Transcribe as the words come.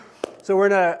So we're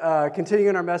going to continue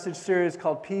in our message series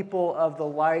called People of the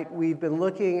Light. We've been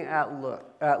looking at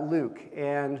Luke,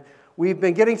 and we've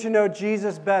been getting to know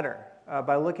Jesus better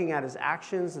by looking at his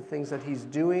actions, the things that he's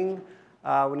doing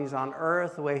when he's on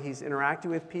earth, the way he's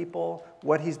interacting with people,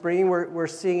 what he's bringing. We're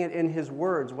seeing it in his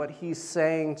words, what he's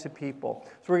saying to people.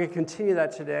 So we're going to continue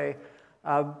that today.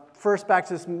 First, back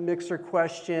to this mixer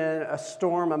question, a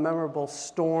storm, a memorable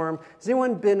storm. Has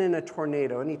anyone been in a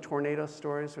tornado? Any tornado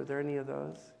stories? Are there any of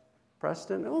those?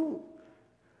 Preston? Oh,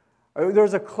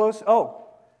 there's a close,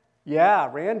 yeah,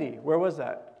 Randy. Where was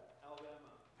that? Alabama.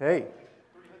 Hey.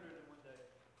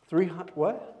 301 days.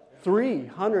 What?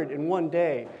 301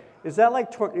 day. Is that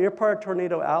like, you're part of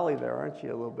Tornado Alley there, aren't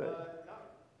you, a little bit?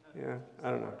 No. Yeah,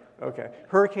 I don't know. Okay.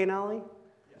 Hurricane Alley?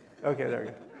 Okay, there you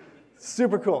go.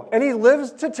 Super cool. And he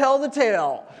lives to tell the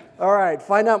tale. All right,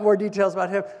 find out more details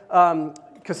about him.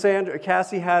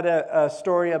 Cassie had a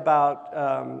story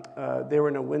about they were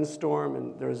in a windstorm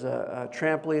and there was a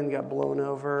trampoline that got blown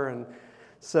over. And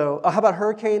so, how about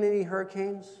hurricane? Any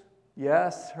hurricanes?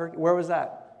 Yes. Where was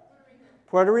that?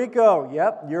 Puerto Rico.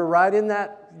 Yep, you're right in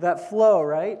that flow,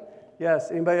 right? Yes.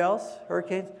 Anybody else?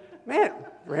 Hurricanes? Man,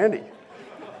 Randy.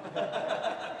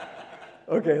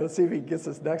 Okay, let's see if he gets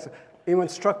this next one. Anyone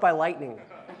struck by lightning?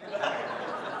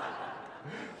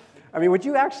 I mean, would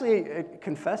you actually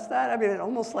confess that? I mean,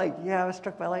 almost like, yeah, I was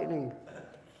struck by lightning.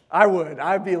 I would.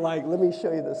 I'd be like, let me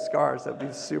show you the scars. That'd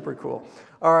be super cool.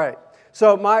 All right.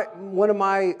 So one of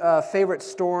my favorite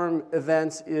storm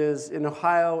events is in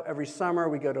Ohio. Every summer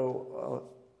we go to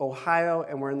Ohio,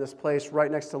 and we're in this place right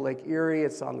next to Lake Erie.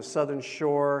 It's on the southern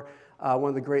shore, one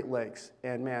of the Great Lakes.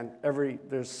 And man,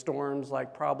 there's storms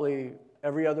like probably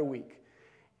every other week.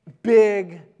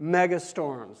 Big mega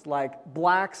storms, like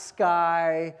black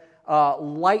sky,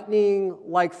 lightning,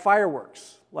 like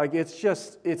fireworks. Like it's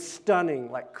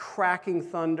stunning, like cracking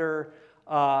thunder,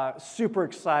 super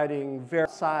exciting, very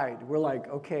outside. We're like,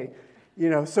 okay,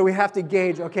 so we have to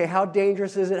gauge, okay, how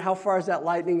dangerous is it? How far is that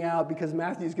lightning out? Because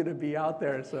Matthew's going to be out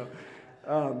there. So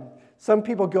some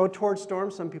people go towards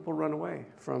storms, some people run away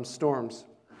from storms.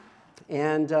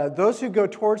 And those who go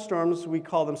towards storms, we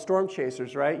call them storm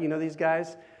chasers, right? You know these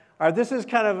guys? All right, this is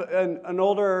kind of an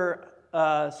older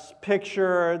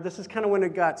picture. This is kind of when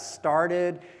it got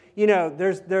started.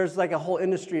 There's like a whole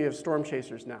industry of storm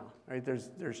chasers now, right?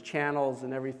 There's channels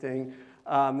and everything.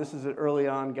 This is an early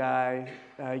on guy.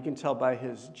 You can tell by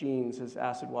his jeans, his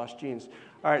acid wash jeans.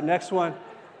 All right, next one.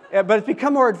 Yeah, but it's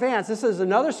become more advanced. This is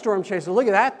another storm chaser. Look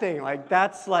at that thing. Like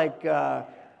that's like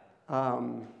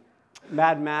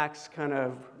Mad Max kind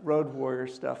of road warrior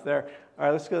stuff there. All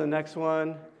right, let's go to the next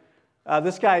one.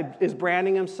 This guy is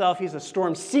branding himself. He's a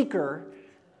storm seeker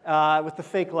with the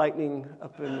fake lightning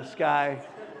up in the sky.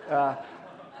 All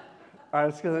right,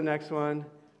 let's go to the next one.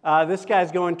 This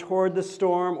guy's going toward the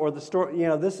storm, or the storm.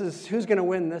 This is who's going to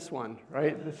win this one,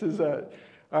 right? This is all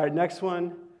right. Next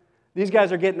one. These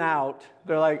guys are getting out.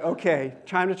 They're like, okay,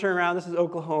 time to turn around. This is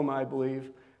Oklahoma, I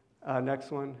believe.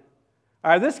 Next one.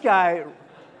 All right, this guy.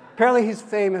 Apparently, he's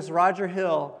famous. Roger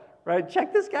Hill, right?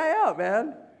 Check this guy out,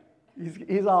 man.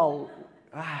 He's all,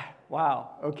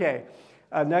 wow, okay.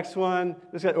 Next one,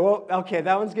 this guy, okay,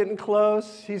 that one's getting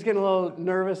close. He's getting a little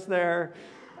nervous there.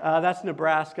 That's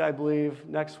Nebraska, I believe.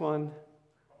 Next one,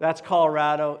 that's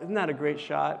Colorado. Isn't that a great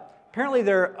shot? Apparently,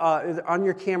 on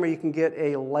your camera, you can get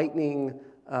a lightning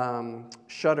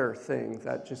shutter thing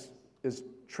that just is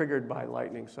triggered by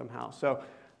lightning somehow. So,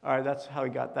 all right, that's how we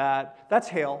got that. That's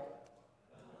hail.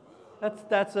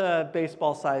 That's a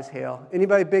baseball-sized hail.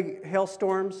 Anybody big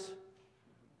hailstorms?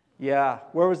 Yeah.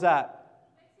 Where was that?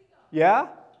 Mexico. Yeah?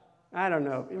 I don't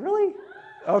know. Really?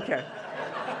 Okay.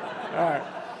 All right.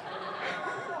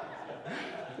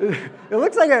 It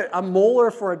looks like a molar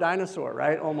for a dinosaur,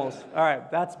 right? Almost. All right,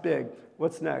 that's big.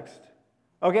 What's next?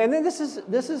 Okay, and then this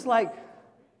is like,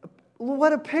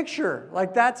 what a picture.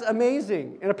 Like, that's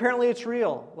amazing. And apparently it's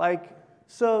real. Like,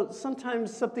 so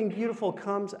sometimes something beautiful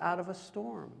comes out of a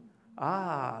storm.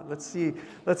 Let's see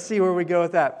where we go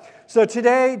with that. So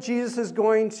today, Jesus is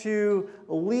going to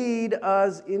lead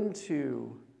us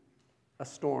into a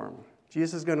storm.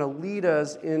 Jesus is going to lead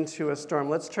us into a storm.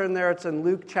 Let's turn there. It's in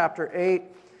Luke chapter 8.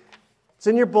 It's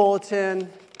in your bulletin.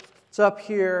 It's up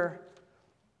here.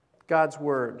 God's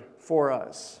word for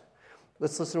us.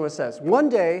 Let's listen to what it says. One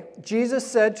day, Jesus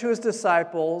said to his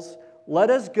disciples,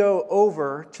 "Let us go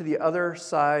over to the other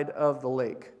side of the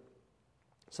lake."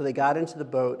 So they got into the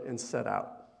boat and set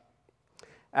out.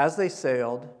 As they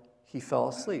sailed, he fell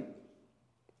asleep.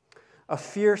 A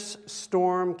fierce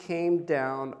storm came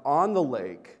down on the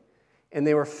lake, and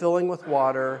they were filling with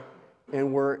water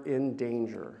and were in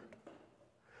danger.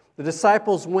 The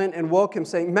disciples went and woke him,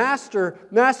 saying, Master,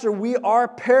 Master, we are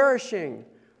perishing.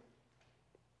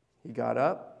 He got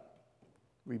up,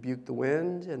 rebuked the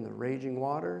wind and the raging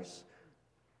waters.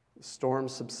 The storm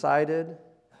subsided,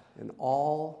 and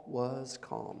all was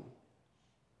calm.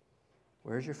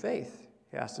 Where's your faith?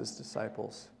 He asked his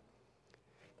disciples.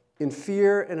 In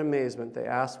fear and amazement, they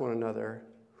asked one another,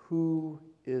 Who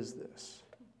is this?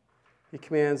 He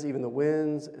commands even the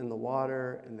winds and the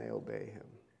water, and they obey him.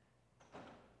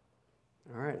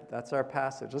 All right, that's our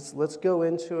passage. Let's go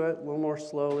into it a little more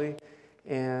slowly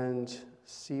and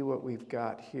see what we've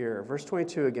got here. Verse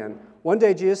 22 again. One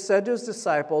day Jesus said to his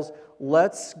disciples,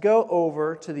 let's go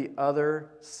over to the other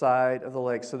side of the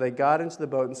lake. So they got into the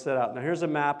boat and set out. Now here's a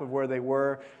map of where they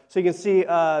were. So you can see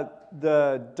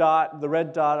the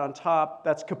red dot on top.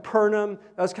 That's Capernaum.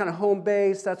 That was kind of home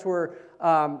base. That's where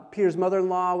Peter's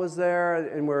mother-in-law was there,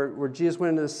 and where Jesus went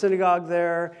into the synagogue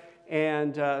there.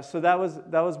 And so that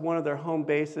was one of their home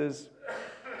bases,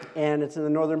 and it's in the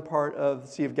northern part of the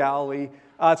Sea of Galilee.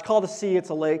 It's called a sea, it's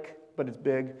a lake, but it's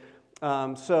big.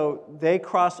 So they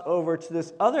cross over to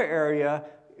this other area,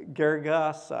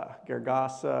 Gergasa.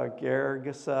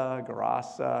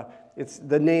 It's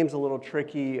the name's a little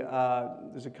tricky.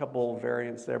 There's a couple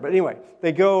variants there. But anyway,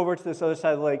 they go over to this other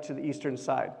side of the lake, to the eastern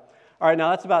side. All right, now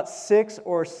that's about 6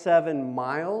 or 7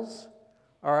 miles.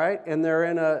 All right, and they're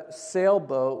in a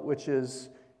sailboat, which is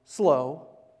slow,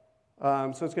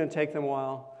 so it's going to take them a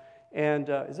while. And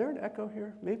is there an echo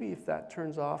here? Maybe if that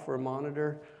turns off, or a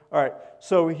monitor. All right,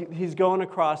 so he's going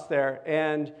across there,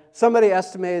 and somebody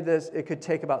estimated this, it could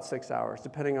take about 6 hours,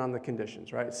 depending on the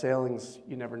conditions, right? Sailing's,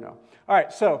 you never know. All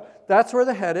right, so that's where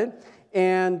they're headed,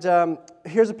 and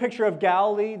here's a picture of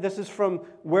Galilee. This is from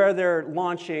where they're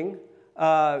launching.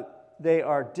 They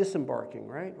are disembarking,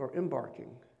 right, or embarking?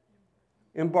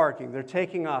 Embarking. They're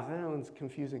taking off. That one's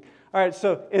confusing. All right,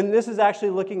 so, and this is actually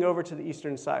looking over to the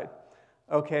eastern side.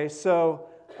 Okay, so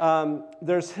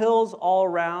there's hills all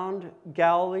around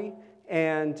Galilee,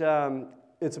 and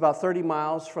it's about 30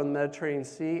 miles from the Mediterranean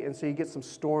Sea, and so you get some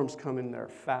storms coming there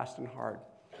fast and hard.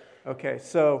 Okay,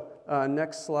 so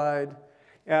next slide.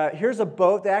 Here's a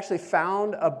boat. They actually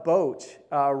found a boat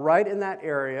right in that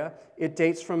area. It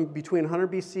dates from between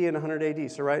 100 BC and 100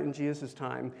 AD, so right in Jesus'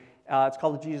 time. It's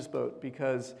called the Jesus boat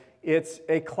because it's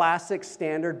a classic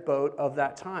standard boat of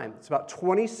that time. It's about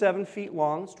 27 feet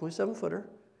long. It's 27-footer,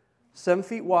 7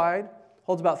 feet wide,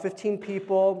 holds about 15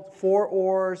 people, 4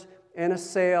 oars, and a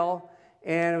sail,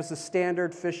 and it was a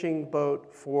standard fishing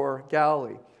boat for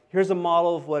Galilee. Here's a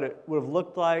model of what it would have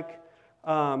looked like.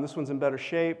 This one's in better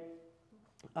shape.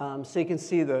 So you can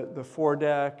see the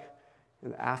foredeck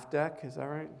and the aft deck. Is that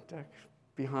right? Deck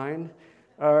behind.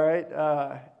 All right,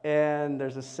 and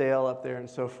there's a sail up there and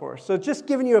so forth. So just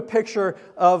giving you a picture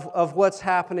of what's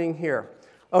happening here.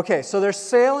 Okay, so they're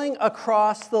sailing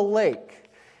across the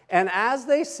lake. And as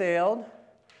they sailed,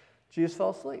 Jesus fell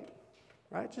asleep,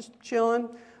 right? Just chilling,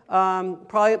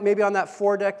 probably maybe on that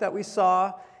foredeck that we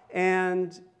saw.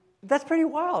 And that's pretty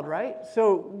wild, right?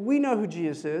 So we know who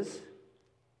Jesus is.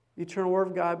 The eternal Word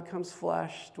of God becomes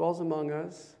flesh, dwells among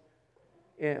us.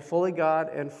 And fully God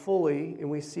and fully, and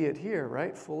we see it here,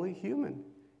 right? Fully human.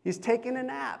 He's taking a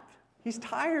nap. He's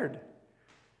tired.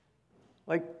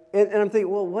 And I'm thinking,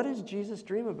 well, what does Jesus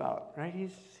dream about, right?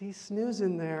 He's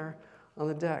snoozing there on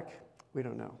the deck. We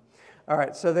don't know. All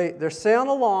right, so they're sailing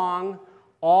along.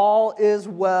 All is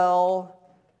well.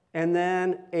 And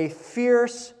then a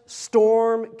fierce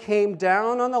storm came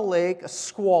down on the lake, a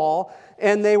squall,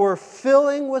 and they were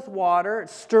filling with water. It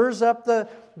stirs up the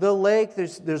lake.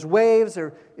 There's waves.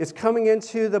 It's coming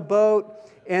into the boat,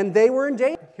 and they were in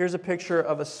danger. Here's a picture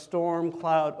of a storm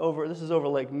cloud this is over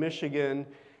Lake Michigan,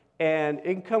 and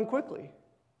it can come quickly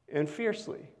and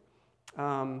fiercely.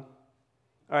 All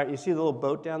right, you see the little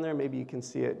boat down there? Maybe you can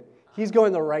see it. He's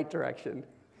going the right direction.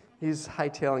 He's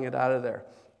hightailing it out of there.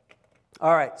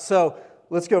 All right, so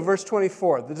let's go. Verse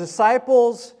 24. The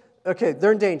disciples,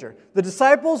 they're in danger. The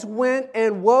disciples went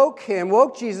and woke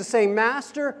Jesus, saying,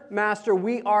 Master, Master,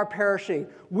 we are perishing.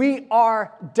 We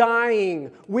are dying.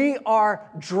 We are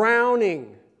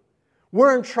drowning.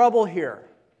 We're in trouble here.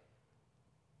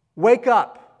 Wake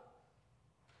up.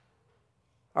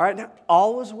 All right, now,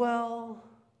 all is well.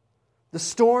 The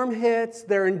storm hits.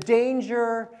 They're in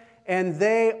danger, and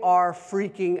they are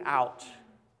freaking out.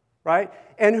 Right?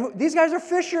 And these guys are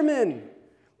fishermen.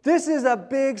 This is a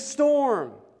big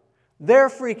storm. They're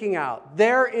freaking out.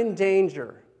 They're in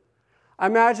danger. I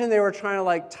imagine they were trying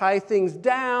to tie things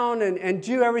down and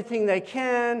do everything they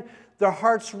can. Their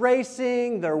heart's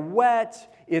racing. They're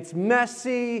wet. It's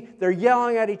messy. They're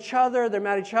yelling at each other. They're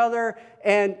mad at each other.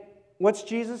 And what's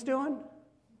Jesus doing?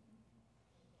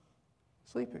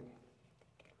 Sleeping.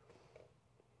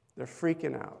 They're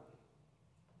freaking out.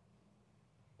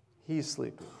 He's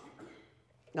sleeping.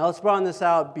 Now let's broaden this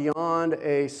out beyond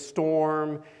a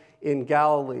storm in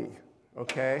Galilee,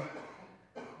 okay?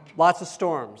 Lots of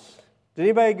storms. Did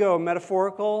anybody go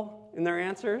metaphorical in their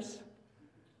answers?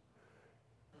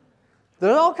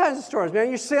 There's all kinds of storms, man.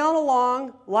 You're sailing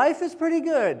along. Life is pretty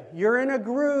good. You're in a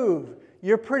groove.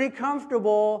 You're pretty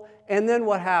comfortable. And then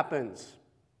what happens?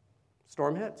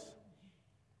 Storm hits,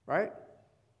 right?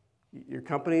 Your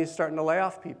company is starting to lay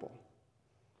off people.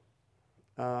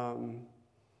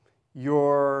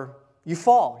 You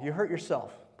fall. You hurt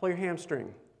yourself. Pull your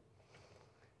hamstring.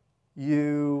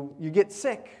 You get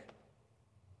sick.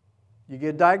 You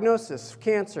get a diagnosis of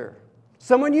cancer.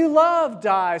 Someone you love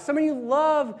dies. Someone you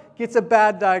love gets a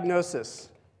bad diagnosis.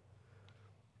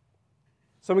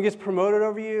 Someone gets promoted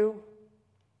over you.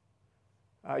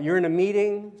 You're in a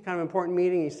meeting, it's kind of an important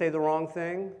meeting, you say the wrong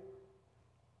thing.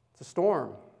 It's a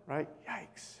storm, right?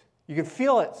 Yikes. You can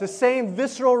feel it. It's the same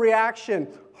visceral reaction.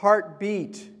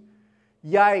 Heartbeat.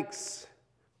 Yikes.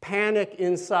 Panic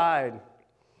inside.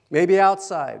 Maybe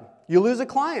outside. You lose a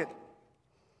client.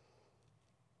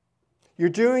 You're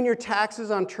doing your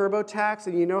taxes on TurboTax,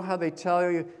 and you know how they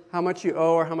tell you how much you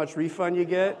owe or how much refund you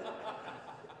get?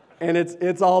 And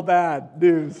it's all bad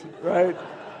news, right?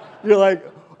 You're like,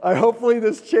 hopefully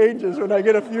this changes when I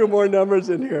get a few more numbers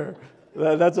in here.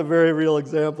 That's a very real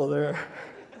example there.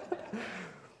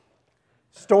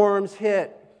 Storms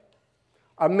hit.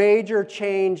 A major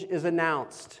change is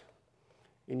announced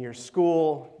in your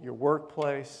school, your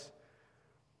workplace.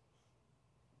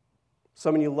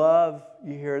 Someone you love,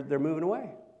 you hear they're moving away.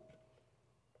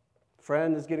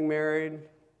 Friend is getting married.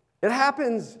 It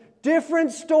happens.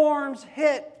 Different storms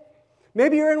hit.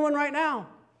 Maybe you're in one right now.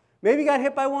 Maybe you got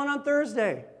hit by one on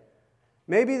Thursday.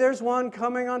 Maybe there's one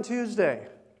coming on Tuesday.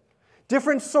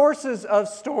 Different sources of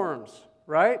storms,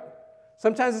 right?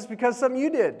 Sometimes it's because something you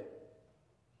did.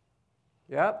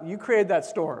 Yeah, you created that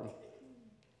storm.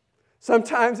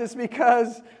 Sometimes it's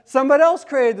because somebody else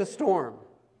created the storm.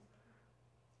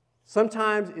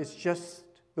 Sometimes it's just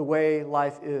the way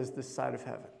life is this side of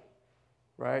heaven,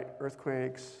 right?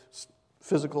 Earthquakes,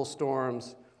 physical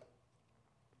storms.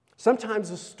 Sometimes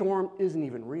the storm isn't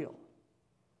even real.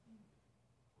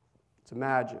 It's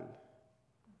imagined.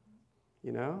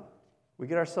 You know? We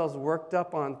get ourselves worked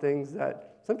up on things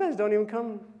that sometimes don't even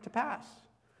come to pass.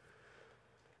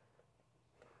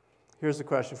 Here's the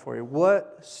question for you.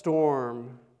 What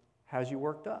storm has you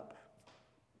worked up?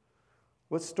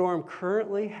 What storm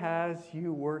currently has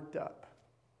you worked up?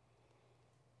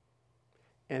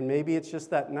 And maybe it's just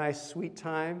that nice, sweet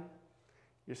time.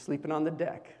 You're sleeping on the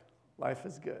deck. Life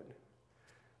is good.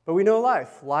 But we know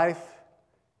life,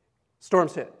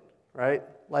 storms hit, right?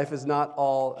 Life is not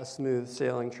all a smooth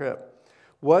sailing trip.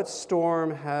 What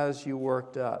storm has you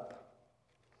worked up?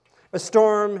 A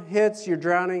storm hits, you're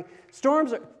drowning.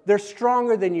 Storms, they're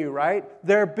stronger than you, right?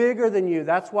 They're bigger than you.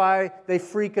 That's why they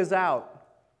freak us out.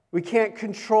 We can't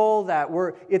control that.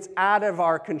 It's out of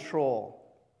our control.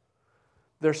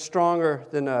 They're stronger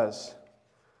than us.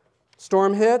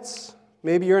 Storm hits.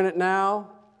 Maybe you're in it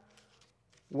now.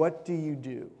 What do you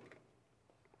do?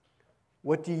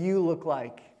 What do you look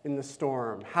like in the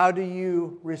storm? How do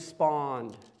you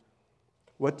respond?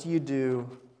 What do you do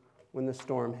when the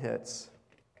storm hits?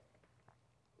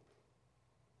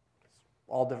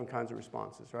 All different kinds of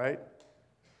responses, right?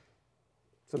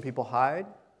 Some people hide.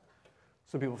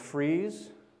 Some people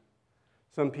freeze.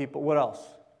 Some people, what else?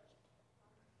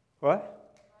 What?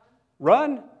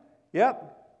 Run.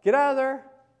 Yep. Get out of there.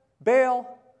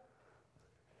 Bail.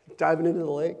 Diving into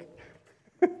the lake.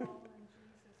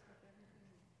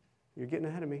 You're getting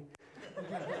ahead of me.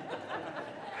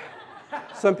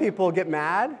 Some people get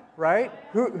mad, right?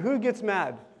 Who gets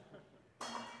mad?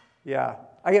 Yeah.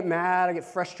 I get mad, I get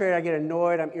frustrated, I get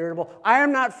annoyed, I'm irritable. I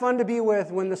am not fun to be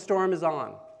with when the storm is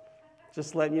on.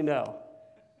 Just letting you know.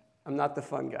 I'm not the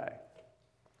fun guy.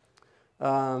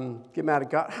 Get mad at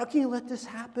God. How can you let this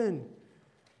happen?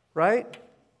 Right?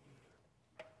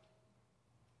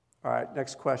 All right,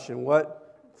 next question.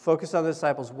 Focus on the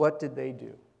disciples. What did they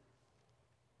do?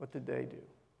 What did they do?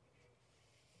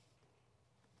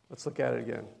 Let's look at it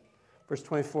again. Verse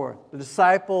 24. The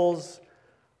disciples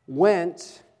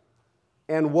went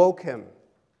and woke him.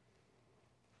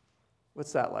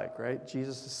 What's that like, right?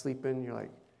 Jesus is sleeping. You're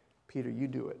like, Peter, you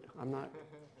do it. I'm not.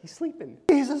 He's sleeping.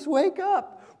 Jesus, wake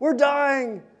up. We're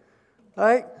dying.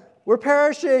 Right? We're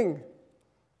perishing.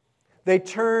 They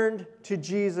turned to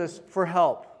Jesus for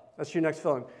help. That's your next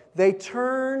fill-in. They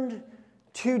turned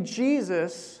to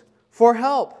Jesus for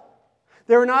help.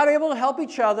 They were not able to help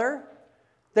each other.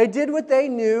 They did what they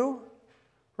knew,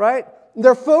 right?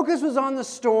 their focus was on the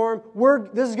storm.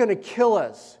 This is going to kill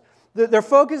us. Their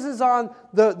focus is on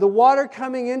the water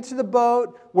coming into the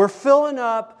boat. We're filling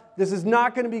up. This is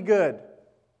not going to be good.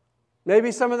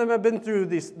 Maybe some of them have been through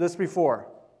this before.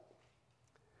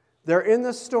 They're in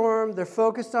the storm. They're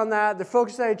focused on that. They're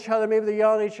focused on each other. Maybe they're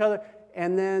yelling at each other.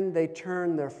 And then they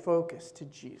turn their focus to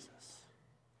Jesus.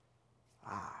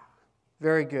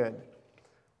 Very good.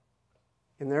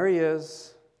 And there he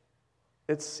is.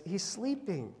 He's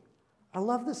sleeping. I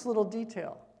love this little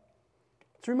detail.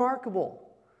 It's remarkable.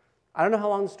 I don't know how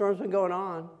long the storm's been going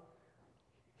on.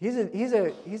 He's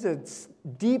a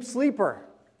deep sleeper.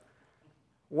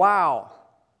 Wow.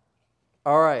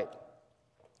 All right.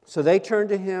 So they turn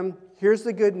to him. Here's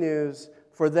the good news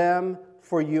for them,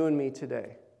 for you and me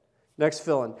today. Next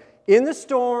fill-in. In the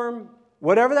storm,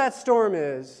 whatever that storm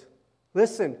is,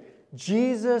 listen,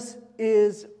 Jesus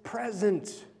is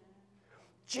present.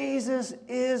 Jesus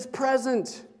is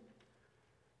present.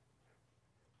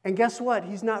 And guess what?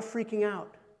 He's not freaking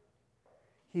out.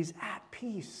 He's at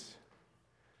peace.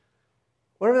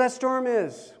 Whatever that storm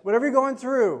is, whatever you're going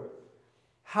through,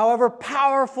 however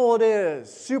powerful it is,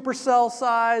 supercell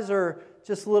size or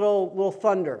just little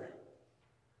thunder,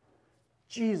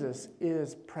 Jesus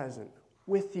is present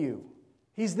with you.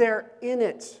 He's there in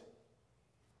it.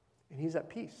 And he's at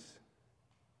peace.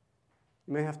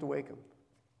 You may have to wake him.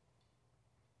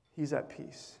 He's at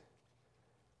peace.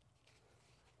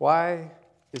 Why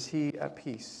is he at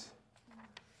peace?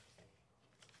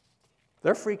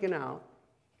 They're freaking out.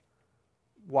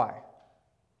 Why?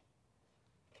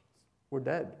 We're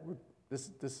dead.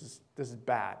 This is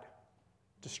bad.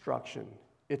 Destruction.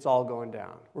 It's all going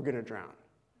down. We're going to drown.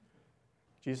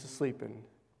 Jesus is sleeping.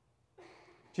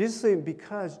 Jesus is sleeping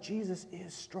because Jesus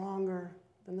is stronger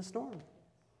than the storm.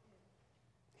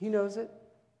 He knows it.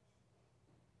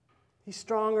 He's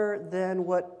stronger than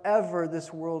whatever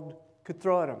this world could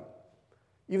throw at him.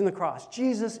 Even the cross.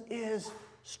 Jesus is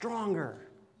stronger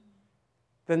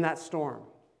than that storm.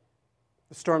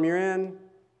 The storm you're in,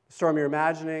 the storm you're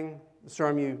imagining, the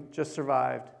storm you just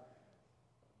survived.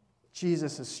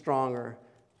 Jesus is stronger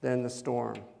than the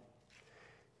storm.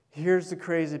 Here's the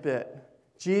crazy bit.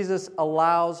 Jesus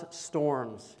allows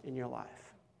storms in your life.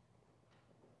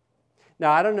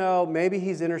 Now, I don't know, maybe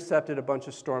he's intercepted a bunch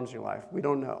of storms in your life. We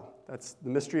don't know. That's the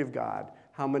mystery of God,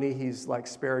 how many he's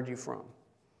spared you from.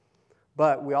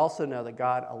 But we also know that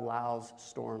God allows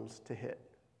storms to hit.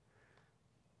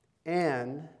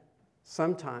 And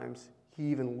sometimes he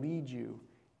even leads you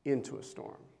into a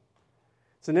storm.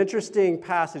 It's an interesting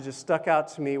passage that stuck out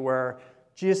to me where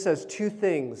Jesus says two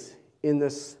things in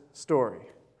this story.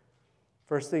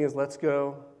 First thing is, let's get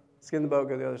in the boat,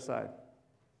 go to the other side.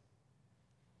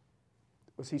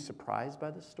 Was he surprised by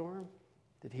the storm?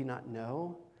 Did he not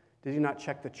know? Did he not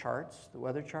check the charts, the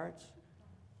weather charts?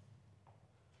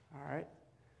 All right.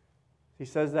 He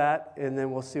says that, and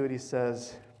then we'll see what he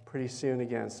says pretty soon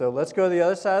again. So let's go to the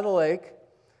other side of the lake.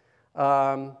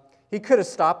 He could have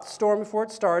stopped the storm before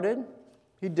it started.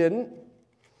 He didn't.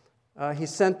 He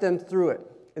sent them through it,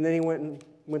 and then he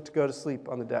went to go to sleep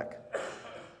on the deck.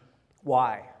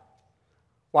 Why?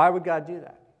 Why would God do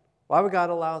that? Why would God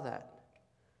allow that?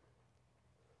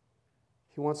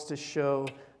 He wants to show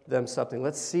them something.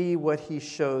 Let's see what he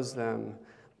shows them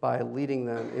by leading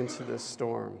them into this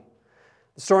storm.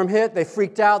 The storm hit. They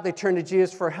freaked out. They turned to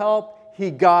Jesus for help.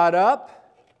 He got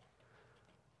up.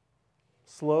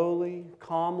 Slowly,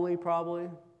 calmly probably. I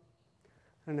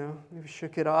don't know. Maybe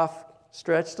shook it off.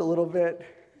 Stretched a little bit.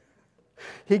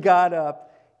 He got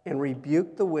up and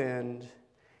rebuked the wind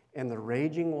and the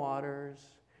raging waters,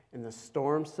 and the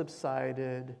storm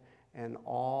subsided, and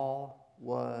all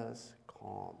was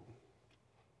calm.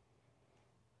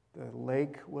 The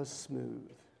lake was smooth.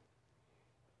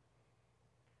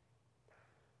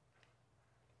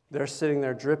 They're sitting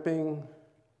there dripping,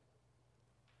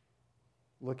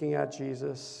 looking at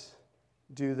Jesus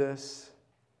do this,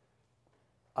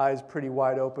 eyes pretty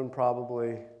wide open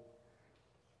probably.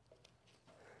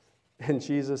 And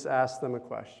Jesus asked them a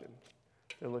question.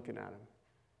 They're looking at him.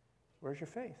 Where's your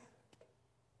faith?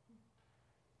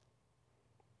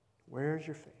 Where's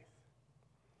your faith?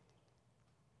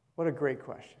 What a great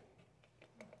question.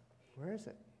 Where is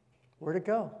it? Where'd it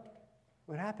go?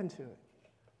 What happened to it?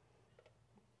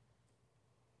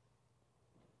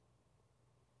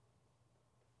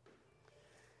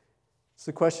 It's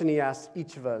the question he asks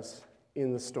each of us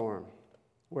in the storm.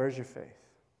 Where's your faith?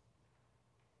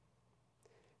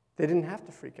 They didn't have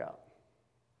to freak out.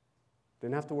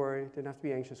 Didn't have to worry. Didn't have to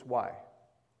be anxious. Why?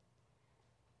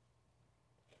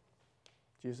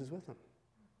 Jesus is with them.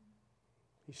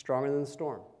 He's stronger than the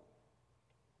storm.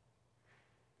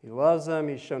 He loves them.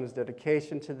 He's shown his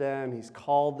dedication to them. He's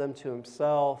called them to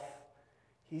himself.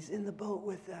 He's in the boat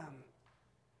with them.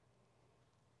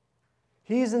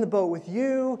 He's in the boat with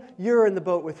you. You're in the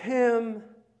boat with him.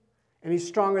 And he's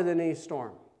stronger than any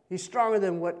storm. He's stronger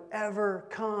than whatever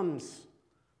comes,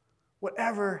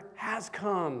 whatever has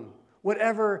come,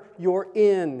 whatever you're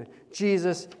in.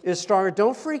 Jesus is stronger.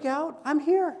 Don't freak out. I'm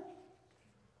here.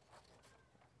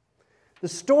 The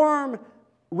storm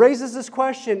raises this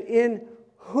question: in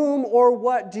whom or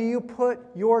what do you put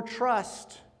your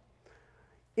trust?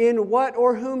 In what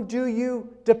or whom do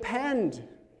you depend?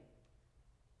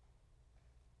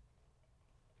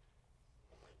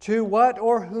 To what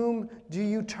or whom do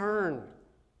you turn?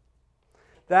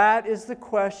 That is the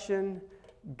question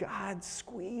God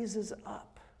squeezes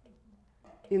up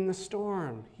in the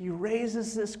storm. He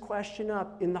raises this question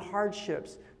up in the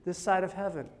hardships this side of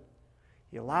heaven.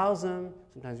 He allows them.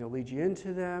 Sometimes he'll lead you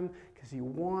into them because he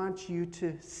wants you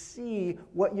to see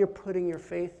what you're putting your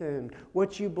faith in,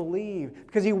 what you believe.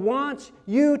 Because he wants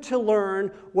you to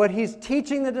learn what he's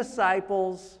teaching the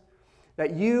disciples,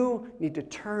 that you need to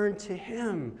turn to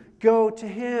him. Go to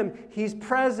him. He's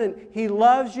present. He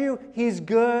loves you. He's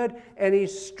good. And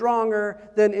he's stronger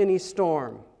than any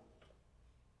storm.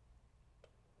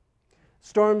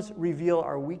 Storms reveal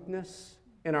our weakness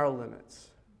and our limits.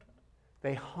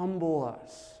 They humble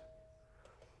us.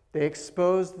 They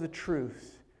expose the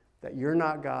truth that you're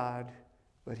not God,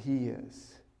 but he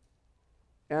is.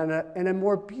 And a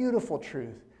more beautiful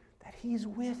truth, that he's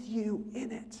with you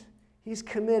in it. He's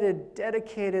committed,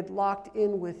 dedicated, locked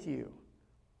in with you.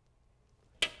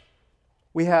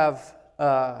 We have, there's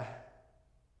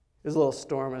a little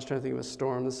storm. I was trying to think of a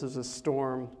storm. This is a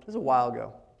storm. This was a while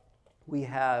ago. We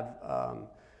have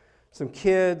some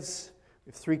kids. We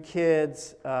have 3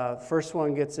 kids. First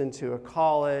one gets into a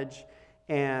college,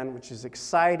 and which is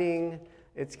exciting.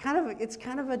 It's kind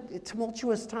of a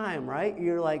tumultuous time, right?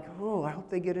 You're like, oh, I hope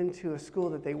they get into a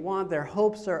school that they want. Their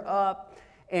hopes are up.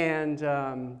 And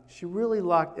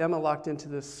Emma locked into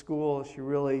this school she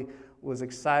really was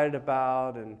excited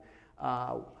about. And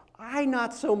I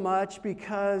not so much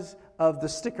because of the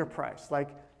sticker price, like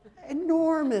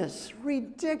enormous,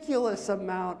 ridiculous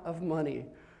amount of money,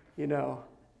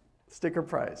 sticker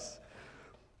price.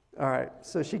 All right,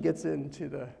 so she gets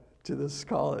into this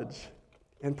college.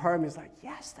 And part of me is like,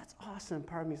 yes, that's awesome.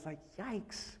 Part of me is like,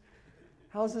 yikes,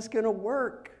 how's this going to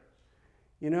work?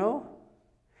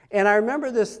 And I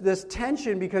remember this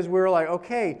tension because we were like,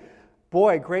 okay,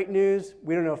 boy, great news.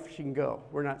 We don't know if she can go.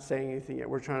 We're not saying anything yet.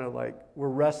 We're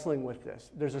wrestling with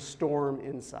this. There's a storm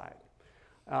inside.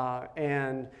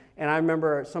 And I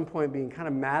remember at some point being kind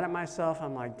of mad at myself.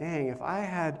 I'm like, dang, if I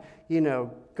had,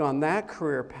 gone that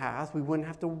career path, we wouldn't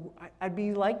have to, I'd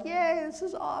be like, yay, this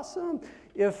is awesome.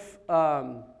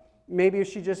 Maybe if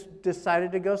she just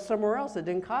decided to go somewhere else, it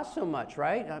didn't cost so much,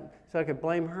 right? So I could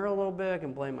blame her a little bit, I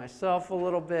can blame myself a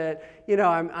little bit.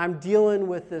 I'm dealing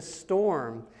with this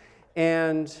storm.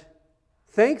 And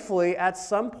thankfully, at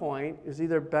some point, it was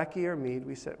either Becky or me,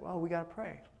 we said, well, we got to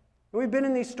pray. And we've been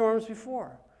in these storms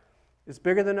before. It's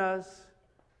bigger than us.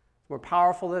 It's more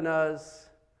powerful than us.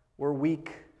 We're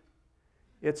weak.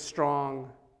 It's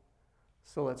strong.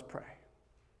 So let's pray.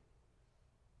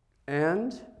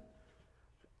 And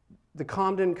the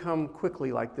calm didn't come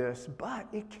quickly like this, but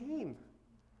it came.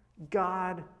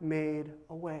 God made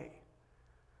a way.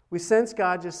 We sense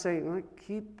God just saying,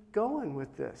 keep going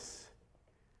with this.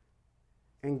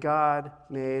 And God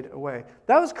made a way.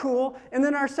 That was cool. And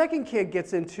then our second kid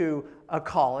gets into a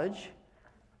college,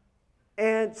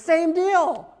 and same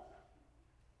deal.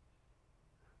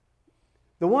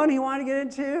 The one he wanted to get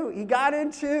into, he got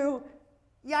into,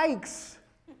 yikes.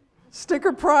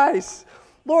 Sticker price.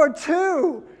 Lord,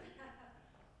 2.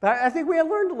 But I think we had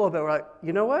learned a little bit. We're like,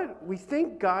 you know what? We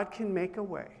think God can make a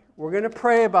way. We're going to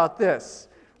pray about this.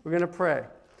 We're going to pray.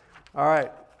 All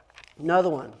right. Another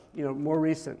one, more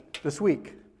recent. This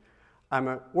week, I'm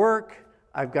at work.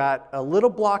 I've got a little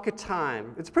block of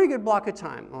time. It's a pretty good block of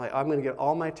time. I'm going to get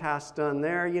all my tasks done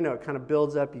there. It kind of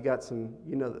builds up. You got some,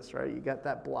 this, right? You got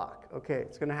that block. Okay,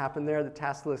 it's going to happen there. The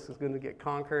task list is going to get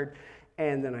conquered.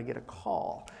 And then I get a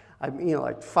call. I'm,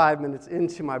 5 minutes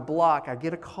into my block, I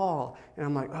get a call. And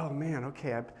I'm like, oh, man,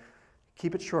 okay.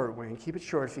 Keep it short, Wayne. Keep it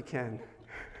short if you can.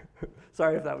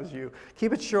 Sorry if that was you.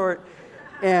 Keep it short.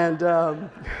 And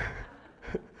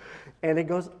and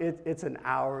it's an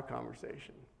hour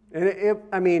conversation. And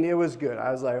it was good.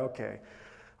 I was like, okay.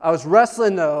 I was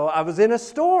wrestling, though. I was in a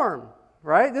storm,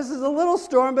 right? This is a little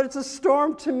storm, but it's a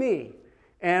storm to me.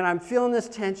 And I'm feeling this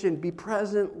tension. Be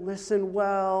present, listen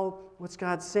well. What's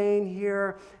God saying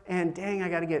here? And dang, I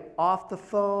got to get off the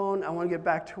phone. I want to get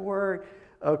back to work.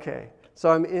 Okay, So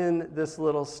I'm in this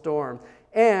little storm.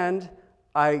 And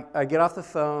I get off the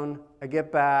phone, I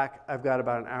get back, I've got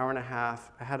about an hour and a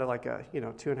half. I had a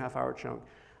 2.5 hour chunk.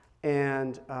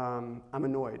 And I'm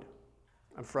annoyed.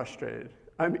 I'm frustrated.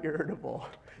 I'm irritable.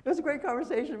 It was a great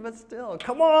conversation, but still,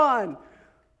 come on.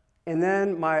 And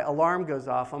then my alarm goes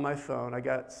off on my phone. I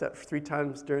got set 3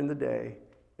 times during the day.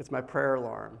 It's my prayer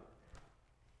alarm.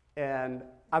 And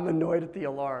I'm annoyed at the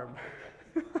alarm.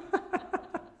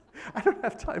 I don't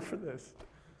have time for this.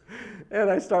 And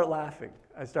I start laughing.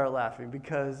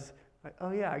 Because,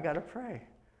 oh yeah, I got to pray.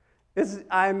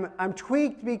 I'm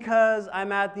tweaked because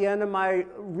I'm at the end of my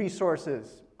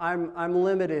resources. I'm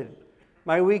limited.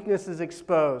 My weakness is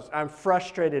exposed. I'm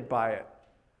frustrated by it.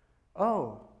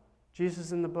 Oh, Jesus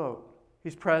is in the boat.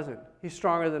 He's present. He's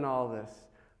stronger than all of this.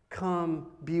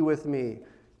 Come be with me.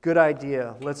 Good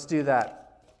idea. Let's do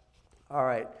that. All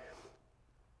right.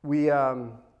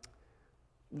 Here's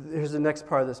the next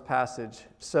part of this passage.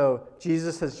 So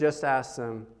Jesus has just asked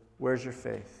them, where's your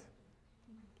faith?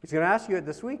 He's going to ask you it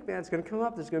this week, man. It's going to come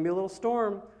up. There's going to be a little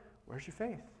storm. Where's your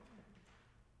faith?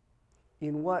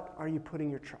 In what are you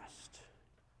putting your trust?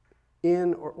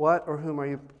 In or what or whom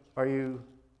are you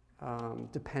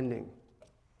depending?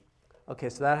 Okay,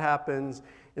 so that happens.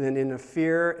 And then in a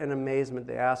fear and amazement,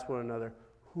 they ask one another,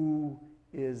 who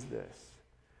is this?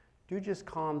 Do just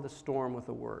calm the storm with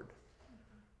a word.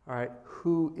 All right,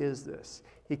 who is this?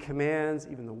 He commands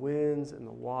even the winds and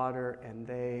the water, and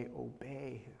they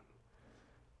obey him.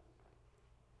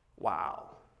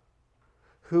 Wow.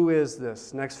 Who is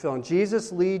this? Next film.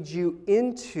 Jesus leads you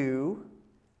into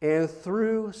and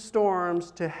through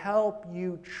storms to help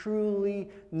you truly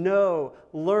know,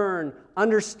 learn,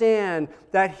 understand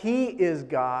that he is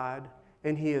God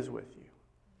and he is with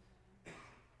you.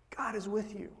 God is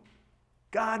with you.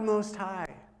 God Most High.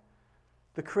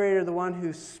 The Creator, the one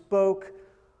who spoke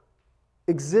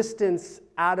existence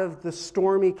out of the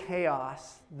stormy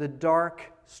chaos, the dark,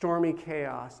 stormy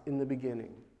chaos in the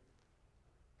beginning.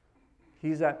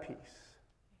 He's at peace.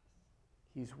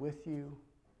 He's with you.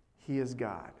 He is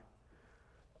God.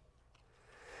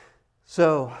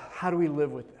 So, how do we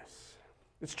live with this?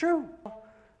 It's true.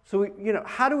 So,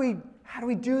 how do we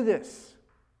do this?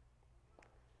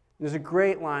 There's a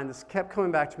great line. This kept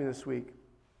coming back to me this week.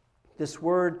 This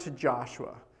word to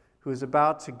Joshua, who is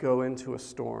about to go into a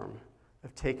storm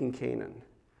of taking Canaan.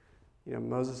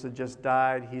 Moses had just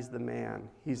died. He's the man.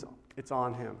 It's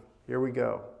on him. Here we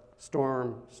go.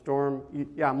 Storm.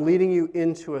 Yeah, I'm leading you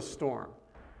into a storm.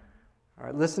 All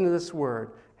right, listen to this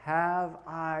word. Have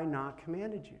I not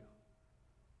commanded you?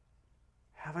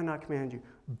 Have I not commanded you?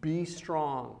 Be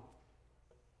strong.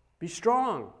 Be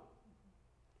strong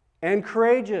and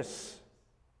courageous.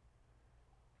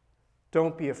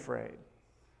 Don't be afraid.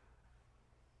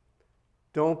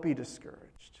 Don't be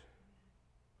discouraged.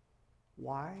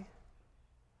 Why?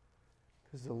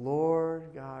 Because the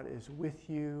Lord God is with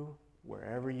you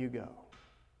wherever you go.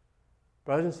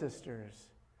 Brothers and sisters,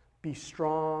 be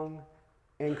strong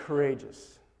and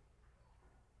courageous.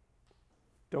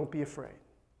 Don't be afraid.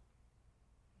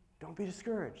 Don't be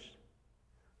discouraged.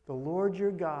 The Lord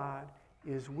your God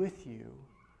is with you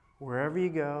wherever you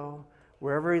go,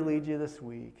 wherever he leads you this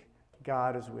week.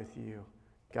 God is with you.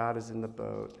 God is in the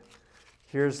boat.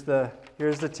 Here's the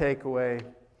takeaway.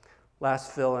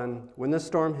 Last fill-in. When the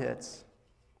storm hits,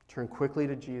 turn quickly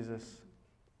to Jesus.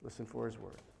 Listen for his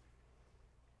word.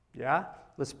 Yeah?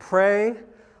 Let's pray.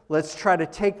 Let's try to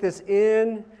take this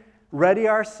in. Ready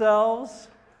ourselves.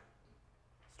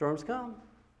 Storms come.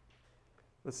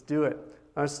 Let's do it.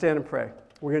 Let's stand and pray.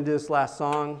 We're going to do this last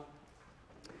song.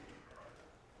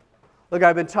 Look,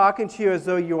 I've been talking to you as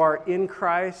though you are in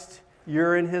Christ.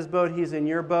 You're in his boat. He's in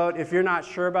your boat. If you're not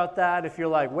sure about that, if you're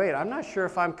like, wait, I'm not sure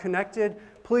if I'm connected,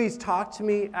 please talk to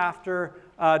me after,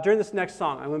 during this next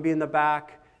song. I'm going to be in the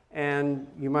back, and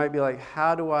you might be like,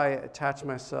 how do I attach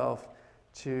myself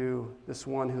to this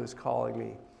one who is calling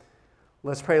me?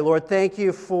 Let's pray. Lord, thank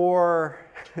you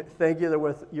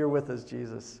that you're with us,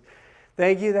 Jesus.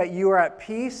 Thank you that you are at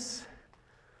peace.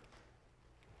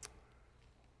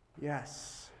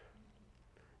 Yes.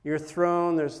 Your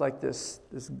throne, there's like this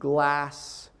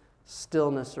glass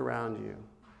stillness around you.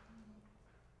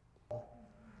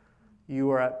 You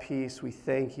are at peace. We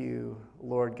thank you,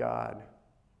 Lord God.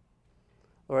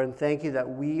 Lord, and thank you that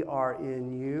we are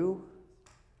in you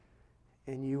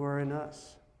and you are in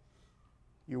us.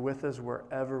 You're with us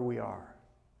wherever we are.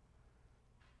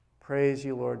 Praise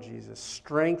you, Lord Jesus.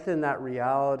 Strengthen that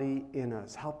reality in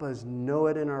us. Help us know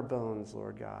it in our bones,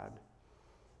 Lord God.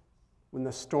 When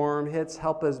the storm hits,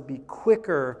 help us be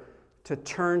quicker to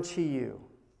turn to you,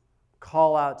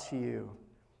 call out to you,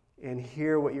 and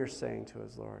hear what you're saying to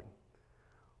us, Lord.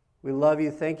 We love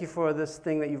you. Thank you for this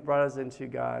thing that you've brought us into,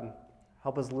 God.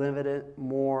 Help us live it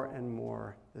more and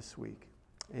more this week.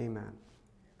 Amen.